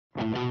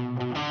Jay,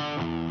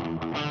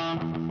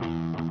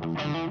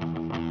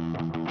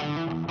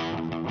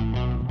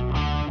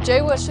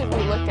 what should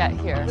we look at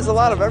here? There's a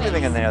lot of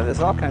everything in there.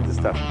 There's all kinds of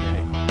stuff.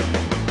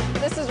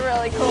 This is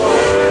really cool.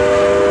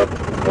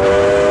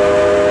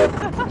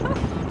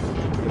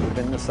 Have you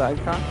been in the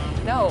sidecar?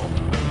 No.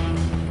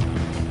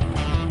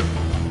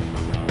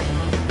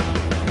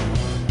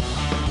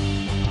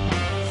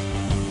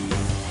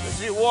 This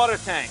is your water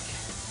tank.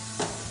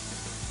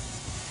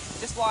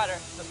 Just water.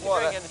 Just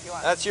water. Bring it if you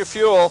want. That's your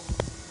fuel.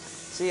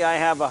 See, I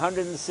have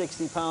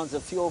 160 pounds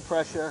of fuel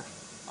pressure.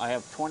 I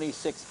have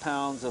 26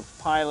 pounds of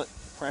pilot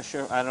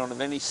pressure. I don't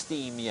have any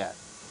steam yet.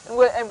 And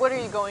what are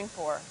you going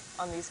for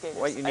on these gators?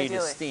 What you need ideally?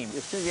 is steam.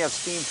 As soon as you have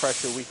steam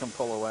pressure, we can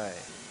pull away.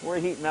 We're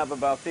heating up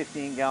about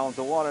 15 gallons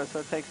of water, so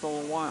it takes a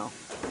little while.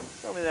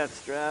 Show me that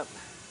strap.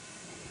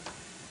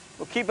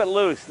 We'll keep it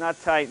loose,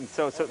 not tight, and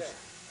so Okay.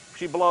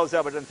 she blows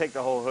up, it doesn't take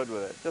the whole hood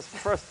with it. Just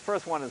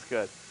first one is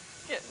good.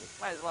 Good.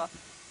 Might as well.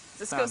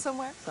 Does this go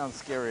somewhere? Sounds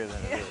scarier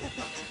than it is.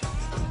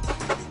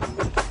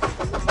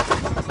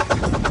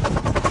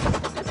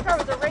 This car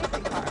was a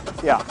racing car.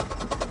 Yeah.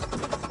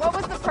 What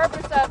was the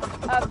purpose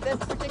of this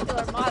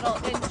particular model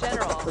in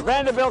general? The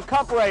Vanderbilt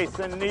Cup race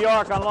in New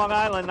York on Long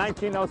Island,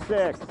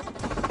 1906.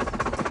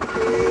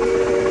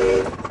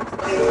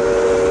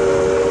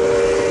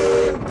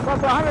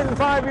 It's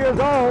 105 years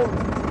old.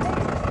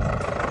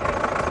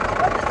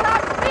 What's the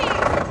top speed?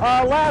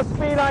 Last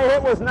speed I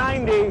hit was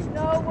 90.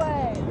 No way.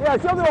 Yeah,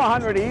 she'll do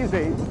 100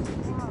 easy.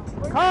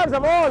 Cars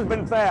have always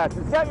been fast.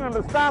 It's getting them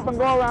to stop and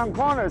go around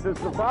corners is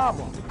the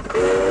problem.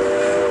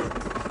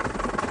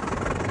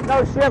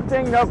 No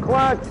shifting, no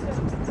clutch.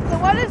 So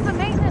what is the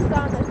maintenance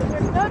on this? If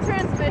there's no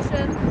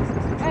transmission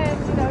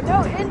and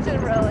no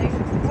engine really,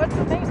 what's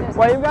the maintenance?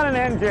 Well, you've got an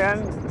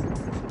engine.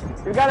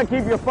 You've got to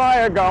keep your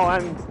fire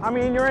going. I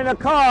mean, you're in a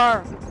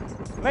car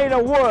made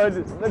of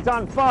wood that's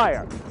on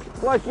fire.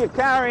 Plus you're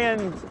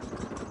carrying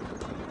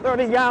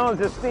 30 gallons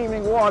of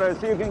steaming water,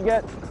 so you can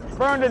get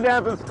burned to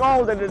death and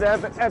scalded to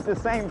death at the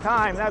same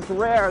time. That's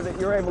rare that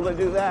you're able to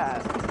do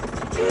that.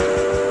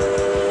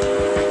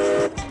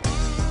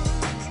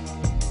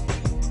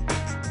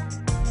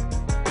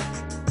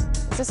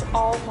 Is this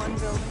all one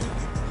building?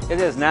 It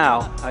is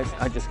now.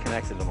 I just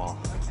connected them all.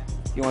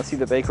 You want to see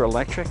the Baker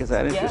Electric? Does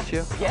that interest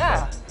you?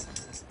 Yeah.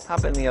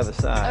 Hop in the other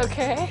side.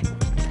 Okay.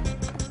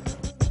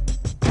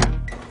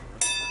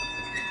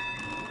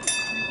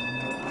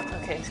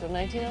 Okay, so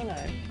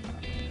 1909.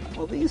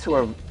 Well, these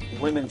were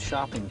women's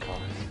shopping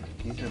cars.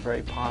 These are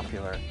very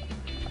popular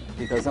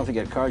because don't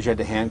forget, cars you had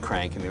to hand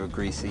crank and they were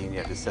greasy and you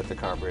had to set the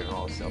carburetor and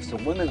all this stuff. So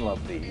women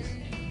loved these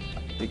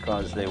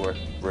because they were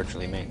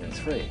virtually maintenance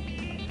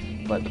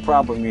free. But the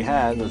problem you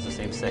had was the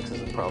same sex as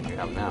the problem you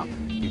have now.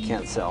 You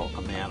can't sell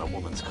a man a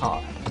woman's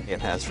car.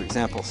 It has, for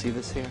example, see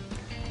this here?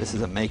 This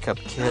is a makeup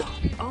kit.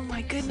 Oh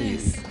my So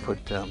goodness. you put,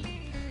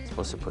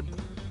 supposed to put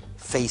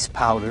face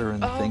powder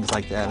and things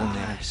like that in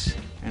there.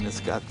 And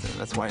it's got,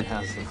 that's why it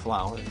has the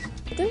flowers.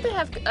 Didn't they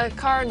have a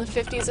car in the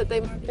 50s that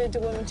they did to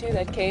women too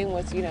that came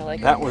with,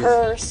 like That a was-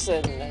 purse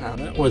and... Now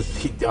that was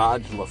the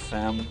Dodge La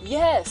Femme.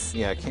 Yes.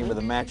 Yeah, it came with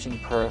a matching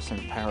purse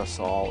and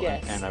parasol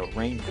Yes. and a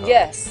raincoat.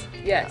 Yes,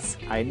 yes.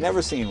 I had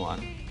never seen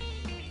one.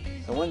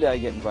 So one day I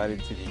get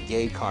invited to the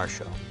gay car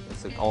show.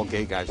 It's all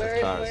gay guys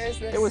with cars. Where is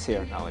this? It was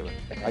here in Hollywood.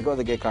 Okay. I go to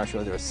the gay car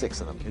show, there were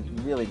 6 of them. It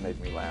really made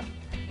me laugh.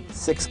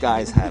 6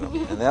 guys had them,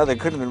 and the other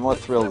couldn't have been more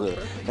thrilled.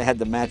 They had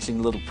the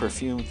matching little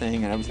perfume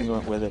thing and everything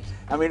went with it.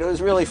 I mean, it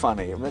was really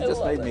funny. It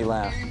just made me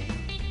laugh.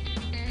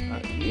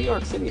 New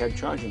York City had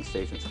charging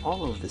stations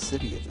all over the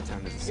city at the turn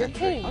of the century.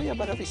 kidding. Oh yeah,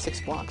 about every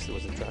 6 blocks there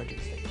was a charging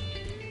station.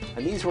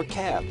 And these were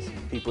cabs.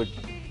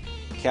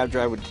 Cab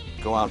driver would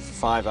go out for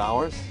 5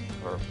 hours,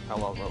 or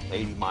however,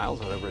 80 miles,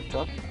 whatever it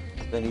took.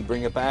 Then he'd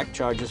bring it back,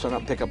 charge this one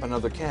up, pick up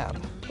another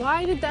cab.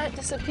 Why did that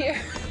disappear?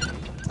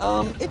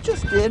 It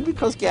just did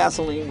because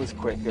gasoline was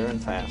quicker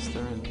and faster,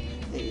 and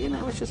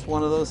it's just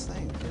one of those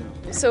things.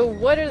 So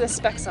what are the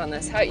specs on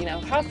this?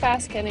 How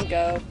fast can it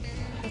go?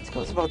 It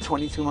goes about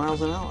 22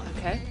 miles an hour.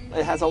 Okay.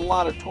 It has a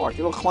lot of torque.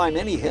 It'll climb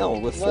any hill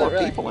with Will it 4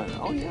 really? people in it.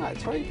 Oh yeah,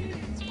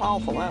 it's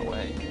powerful that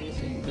way. You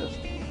see,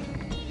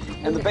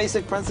 and the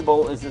basic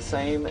principle is the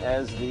same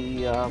as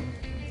the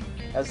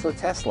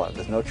Tesla.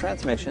 There's no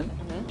transmission.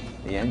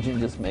 The engine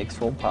just makes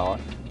full power.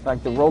 In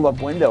fact, the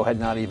roll-up window had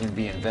not even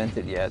been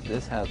invented yet.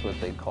 This has what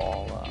they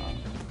call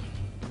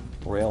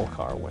rail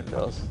car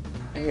windows.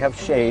 And you have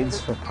shades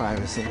for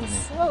privacy.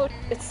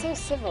 It's so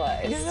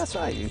civilized. Yeah, that's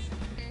right.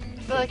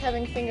 I feel like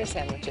having finger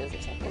sandwiches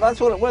or something. Well, that's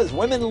what it was.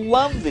 Women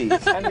loved these.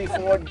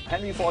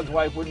 Henry Ford's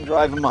wife wouldn't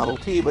drive a Model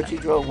T, but she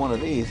drove one of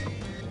these.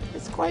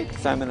 It's quite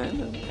feminine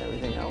and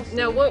everything else.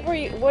 Now, what are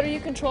you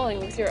controlling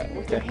with your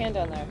hand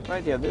on there?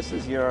 Right here, this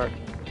is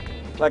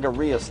like a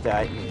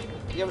rheostat.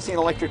 You ever seen an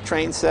electric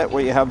train set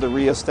where you have the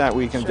rheostat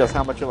where you can adjust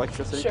how much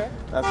electricity? Sure.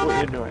 That's what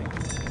you're doing.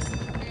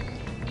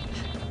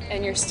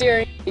 And you're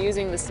steering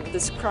using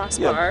this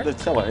crossbar. Yeah, the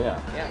tiller,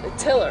 yeah. Yeah, the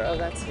tiller. Oh,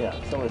 that's... Yeah,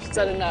 tiller. Is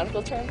that a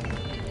nautical term?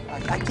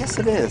 I guess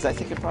it is. I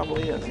think it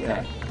probably is,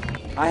 yeah.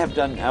 I have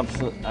done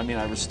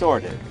I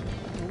restored it,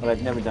 but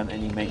I've never done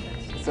any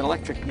maintenance. It's an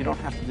electric, you don't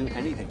have to do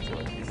anything to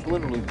it. It's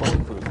literally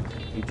bulletproof.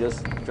 You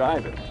just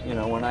drive it. You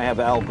know, when I have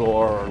Al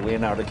Gore or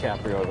Leonardo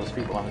DiCaprio, those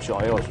people on the show,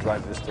 I always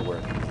drive this to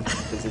work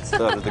because it's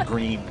sort of the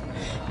green.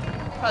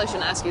 Probably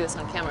shouldn't ask you this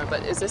on camera,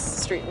 but is this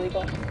street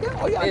legal? Yeah,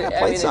 oh yeah, I got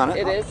plates on it.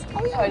 It is?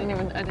 Oh yeah. Oh, I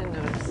didn't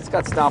notice. It's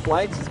got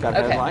stoplights, it's got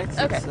headlights.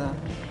 Okay.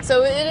 It's,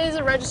 so it is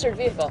a registered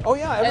vehicle? Oh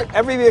yeah,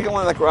 every vehicle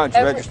in the garage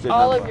is registered.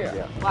 All of your?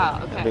 Yeah.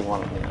 Wow, okay. Every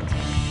one of them,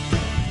 yeah.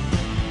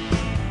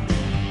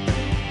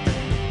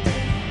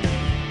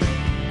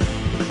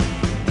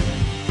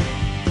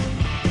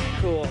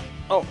 Cool.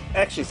 Oh,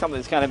 actually, something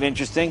that's kind of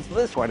interesting.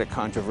 This is quite a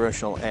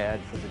controversial ad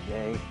for the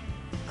day.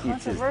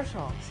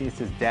 Controversial. See, it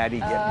says "Daddy,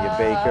 get me a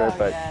baker,"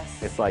 but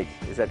yes. it's like,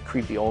 is that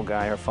creepy old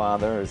guy her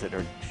father, or is it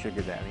her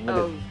sugar daddy?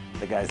 Look at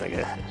the guy's like,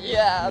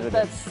 yeah,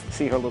 that's.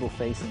 See her little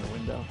face in the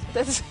window.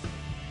 That's.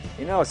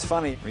 You know, it's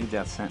funny. Read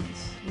that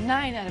sentence.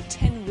 9 out of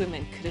 10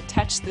 women could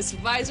attach this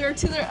visor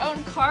to their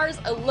own cars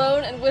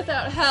alone and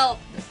without help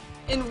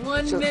in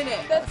 1 minute.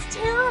 That's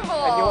terrible.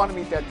 And you want to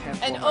meet that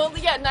 10th And woman.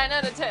 only 9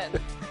 out of 10.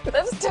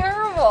 That's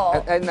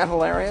terrible. Isn't that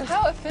hilarious?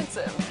 How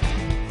offensive.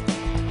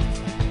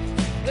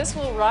 This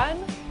will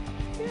run?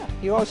 Yeah.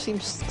 You all seem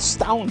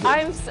astounded.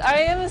 I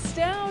am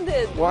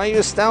astounded. Why are you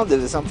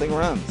astounded if something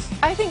runs?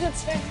 I think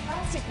that's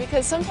fantastic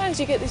because sometimes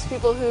you get these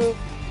people who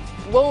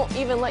won't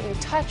even let you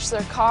touch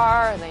their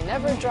car and they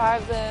never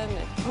drive them.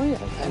 Oh yeah,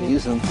 I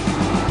use them.